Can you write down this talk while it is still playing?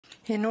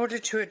In order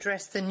to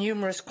address the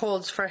numerous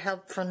calls for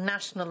help from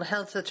national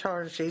health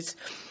authorities,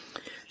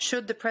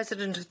 should the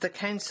President of the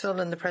Council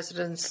and the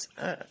Presidents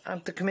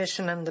of the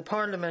Commission and the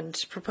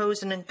Parliament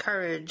propose and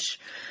encourage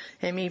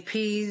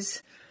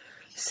MEPs,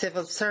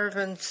 civil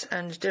servants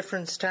and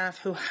different staff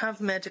who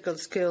have medical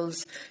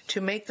skills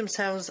to make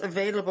themselves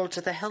available to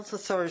the health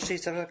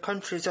authorities of their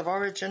countries of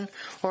origin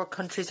or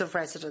countries of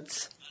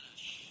residence?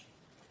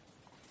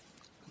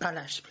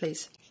 Balash,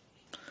 please.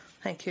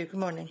 Thank you. Good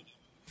morning.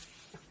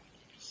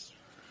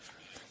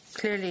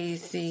 Clearly,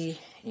 the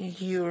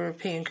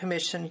European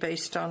Commission,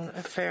 based on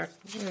a fair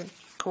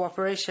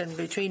cooperation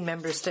between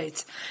Member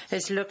States,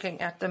 is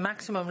looking at the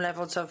maximum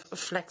levels of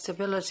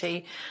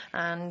flexibility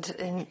and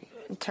in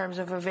terms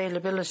of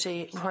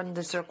availability when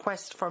there's a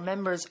request for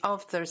members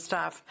of their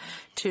staff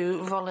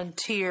to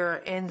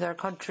volunteer in their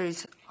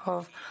countries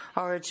of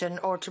origin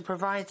or to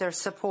provide their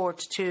support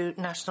to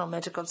national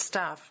medical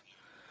staff.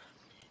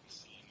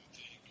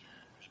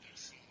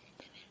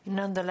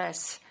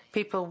 Nonetheless,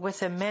 people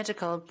with a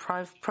medical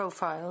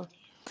profile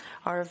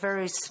are a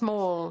very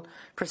small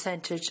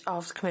percentage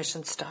of the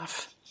Commission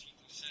staff.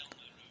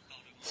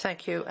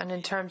 Thank you. And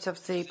in terms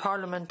of the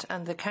Parliament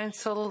and the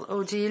Council,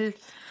 Odile,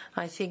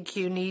 I think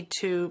you need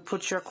to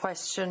put your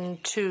question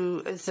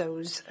to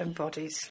those bodies.